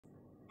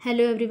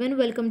Hello everyone,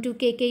 welcome to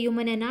KK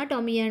Human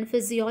Anatomy and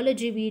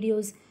Physiology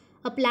videos,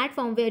 a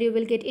platform where you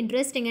will get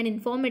interesting and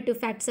informative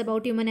facts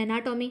about human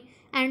anatomy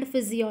and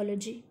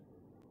physiology.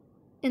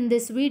 In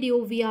this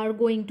video, we are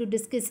going to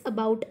discuss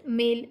about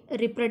male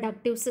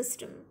reproductive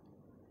system.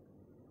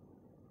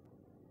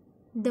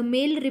 The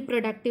male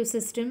reproductive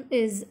system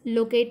is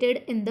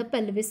located in the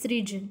pelvis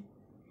region.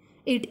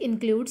 It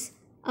includes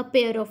a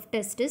pair of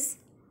testes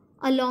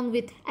along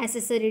with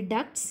accessory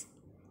ducts,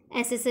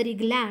 accessory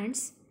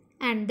glands,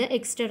 and the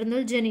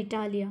external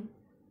genitalia.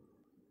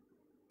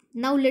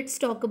 Now let's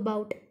talk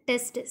about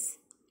testis.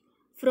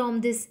 From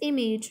this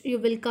image, you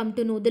will come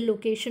to know the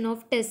location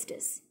of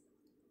testis.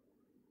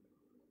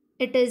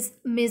 It is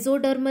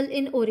mesodermal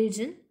in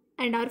origin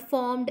and are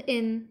formed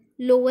in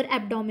lower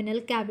abdominal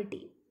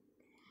cavity.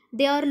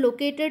 They are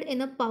located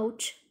in a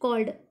pouch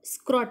called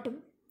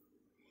scrotum.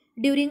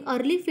 During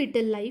early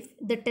fetal life,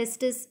 the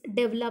testes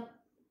develop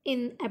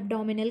in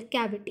abdominal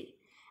cavity,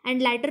 and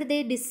later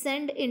they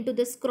descend into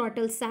the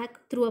scrotal sac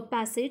through a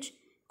passage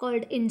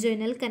called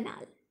inguinal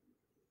canal.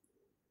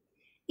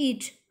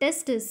 Each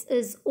testis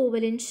is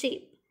oval in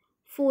shape,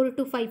 4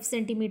 to 5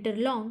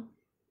 cm long,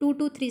 2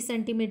 to 3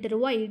 cm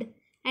wide,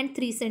 and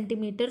 3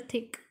 cm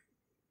thick.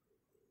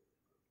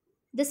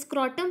 The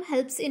scrotum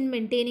helps in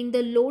maintaining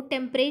the low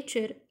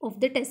temperature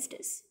of the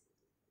testis,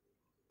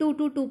 2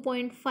 to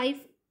 2.5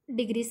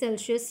 degrees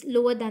Celsius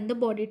lower than the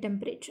body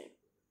temperature,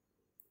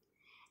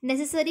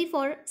 necessary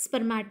for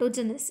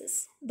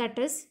spermatogenesis, that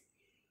is,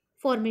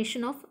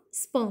 formation of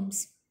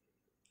sperms.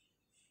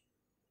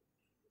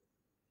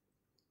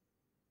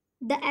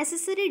 The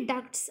accessory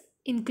ducts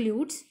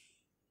includes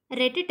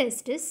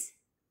retitestis,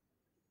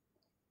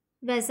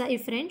 vasa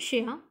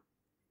efferentia,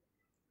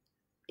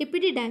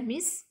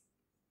 epididymis,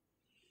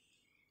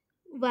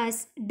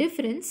 vas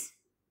deferens,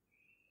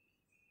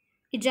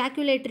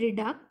 ejaculatory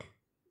duct,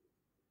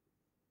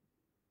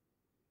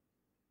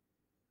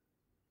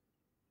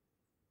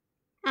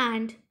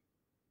 and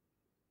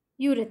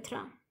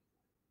urethra.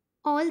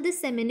 All the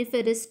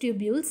seminiferous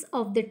tubules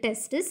of the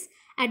testis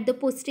at the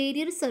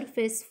posterior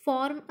surface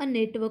form a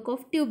network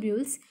of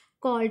tubules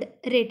called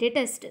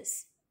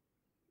retitestis.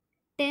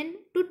 10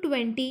 to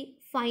 20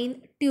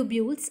 fine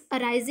tubules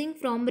arising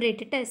from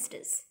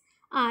retitestis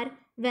are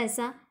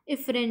vasa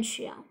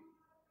efferentia.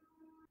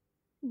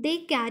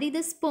 They carry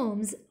the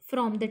sperms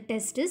from the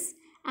testis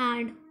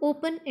and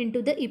open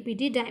into the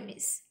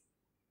epididymis.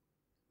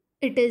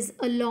 It is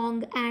a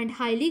long and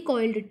highly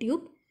coiled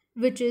tube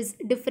which is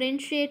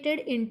differentiated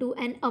into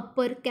an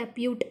upper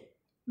caput,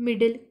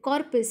 middle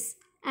corpus,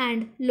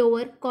 and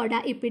lower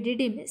cauda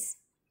epididymis.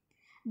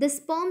 The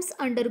sperms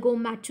undergo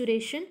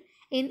maturation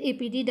in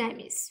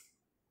epididymis.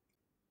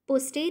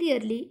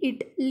 Posteriorly,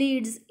 it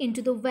leads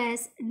into the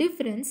vas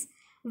deferens,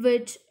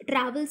 which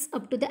travels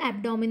up to the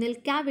abdominal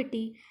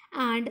cavity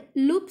and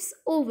loops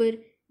over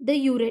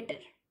the ureter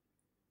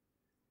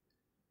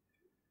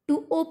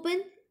to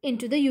open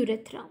into the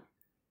urethra.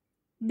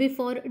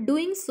 Before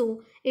doing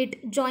so,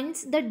 it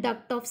joins the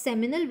duct of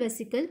seminal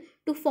vesicle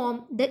to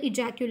form the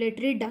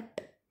ejaculatory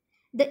duct.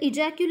 The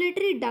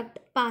ejaculatory duct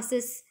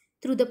passes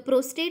through the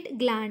prostate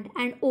gland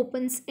and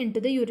opens into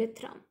the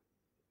urethra.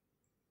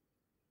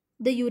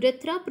 The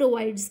urethra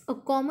provides a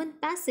common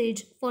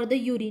passage for the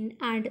urine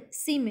and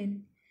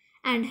semen,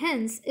 and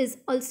hence is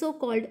also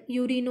called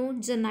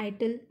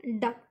urinogenital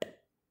duct.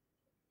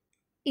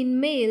 In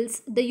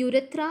males, the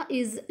urethra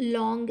is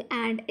long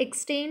and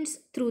extends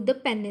through the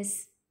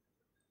penis.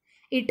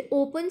 It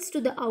opens to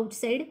the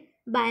outside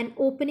by an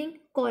opening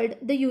called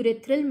the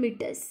urethral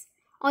meatus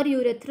or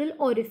urethral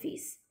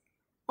orifice.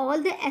 All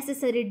the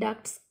accessory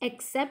ducts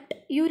except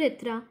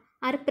urethra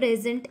are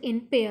present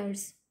in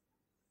pairs.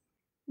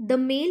 The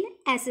male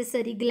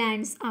accessory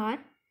glands are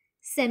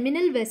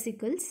seminal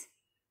vesicles,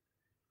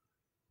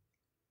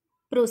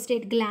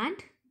 prostate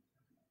gland,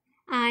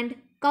 and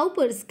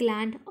Cowper's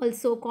gland,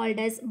 also called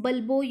as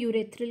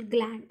bulbourethral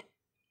gland.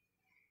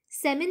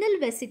 Seminal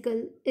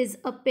vesicle is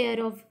a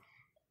pair of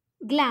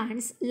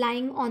glands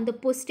lying on the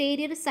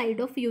posterior side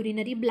of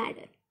urinary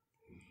bladder.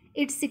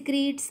 It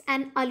secretes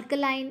an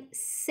alkaline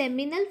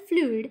seminal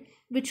fluid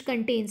which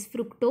contains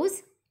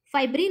fructose,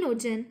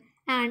 fibrinogen,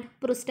 and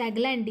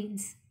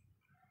prostaglandins.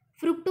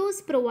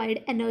 Fructose provides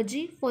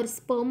energy for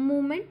sperm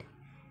movement,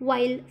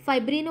 while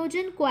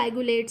fibrinogen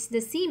coagulates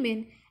the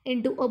semen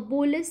into a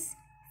bolus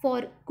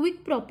for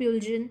quick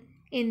propulsion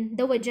in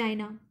the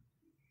vagina.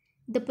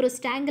 The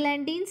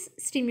prostaglandins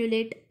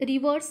stimulate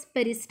reverse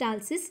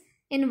peristalsis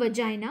in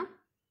vagina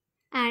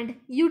and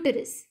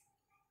uterus,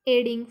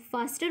 aiding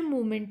faster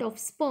movement of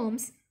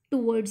sperms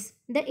towards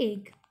the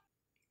egg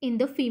in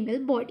the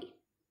female body.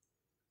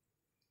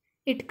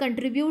 It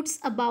contributes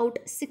about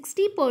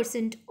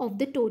 60% of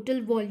the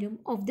total volume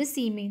of the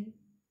semen.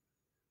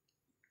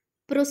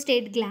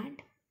 Prostate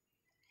gland.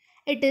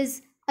 It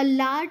is a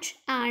large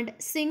and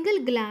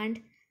single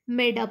gland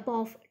made up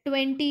of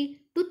 20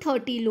 to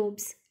 30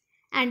 lobes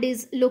and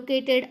is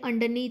located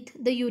underneath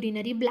the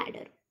urinary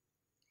bladder.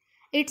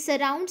 It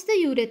surrounds the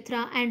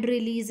urethra and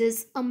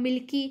releases a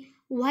milky,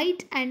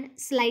 white and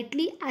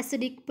slightly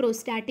acidic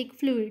prostatic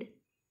fluid.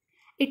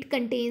 It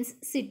contains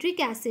citric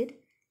acid,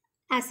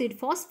 acid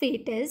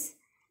phosphatase,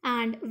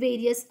 and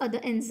various other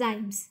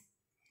enzymes.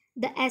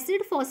 The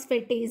acid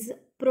phosphatase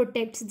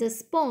protects the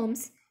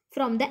sperms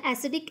from the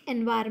acidic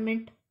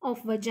environment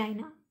of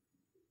vagina.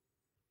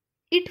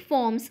 It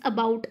forms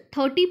about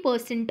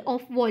 30%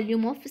 of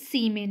volume of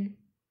semen.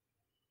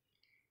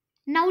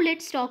 Now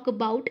let's talk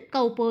about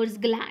Cowper's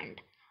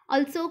gland,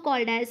 also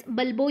called as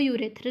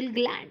bulbourethral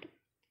gland.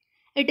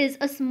 It is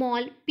a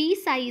small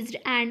pea-sized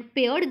and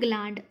paired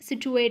gland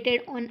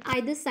situated on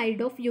either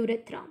side of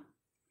urethra.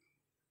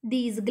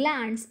 These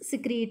glands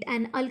secrete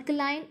an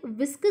alkaline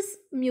viscous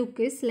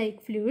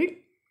mucus-like fluid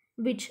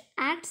which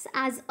acts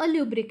as a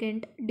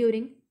lubricant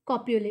during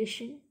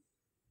copulation.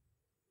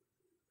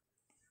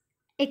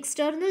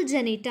 External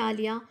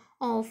genitalia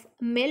of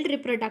male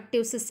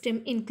reproductive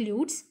system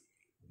includes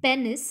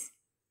penis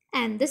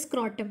and the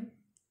scrotum.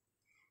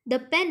 The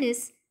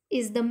penis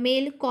is the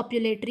male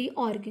copulatory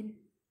organ.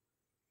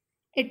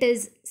 It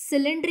is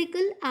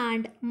cylindrical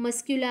and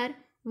muscular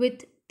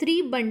with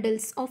three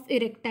bundles of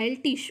erectile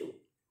tissue.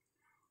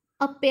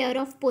 A pair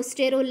of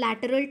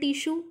posterolateral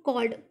tissue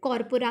called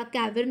corpora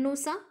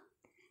cavernosa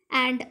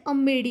and a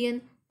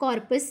median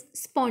corpus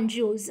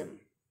spongiosum.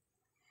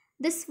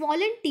 The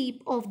swollen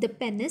tip of the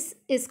penis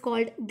is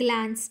called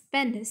glans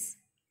penis.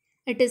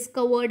 It is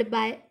covered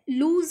by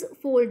loose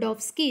fold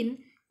of skin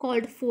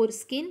called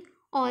foreskin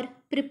or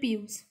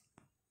prepuce.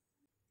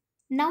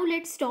 Now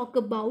let's talk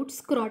about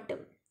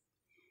scrotum.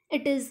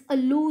 It is a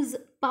loose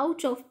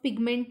pouch of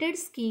pigmented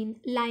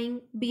skin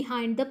lying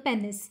behind the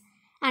penis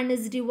and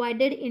is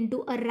divided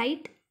into a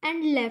right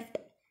and left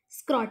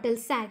scrotal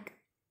sac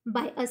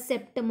by a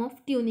septum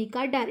of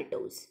tunica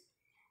dilatos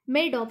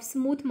made of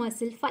smooth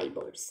muscle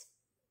fibers.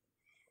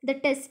 The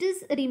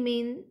testes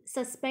remain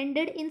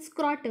suspended in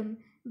scrotum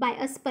by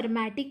a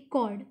spermatic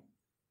cord.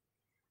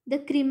 The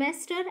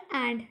cremaster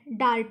and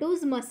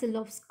dartos muscle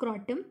of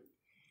scrotum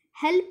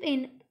help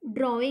in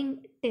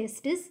drawing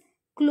testes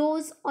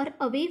close or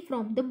away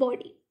from the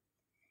body.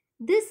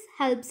 This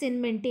helps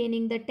in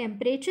maintaining the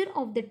temperature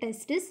of the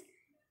testis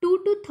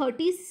 2 to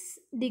 30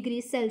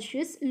 degrees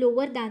Celsius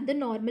lower than the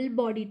normal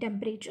body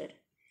temperature,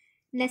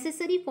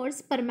 necessary for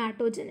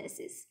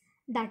spermatogenesis,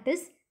 that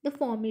is, the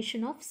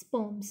formation of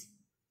sperms.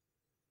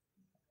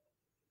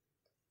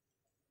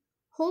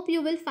 Hope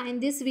you will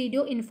find this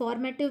video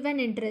informative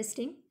and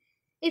interesting.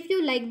 If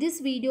you like this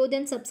video,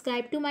 then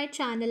subscribe to my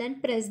channel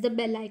and press the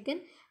bell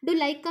icon. Do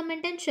like,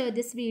 comment and share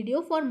this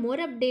video. For more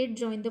updates,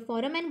 join the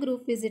forum and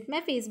group, visit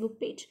my Facebook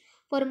page.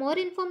 For more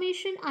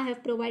information, I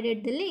have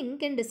provided the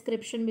link in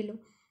description below.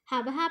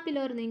 Have a happy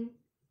learning.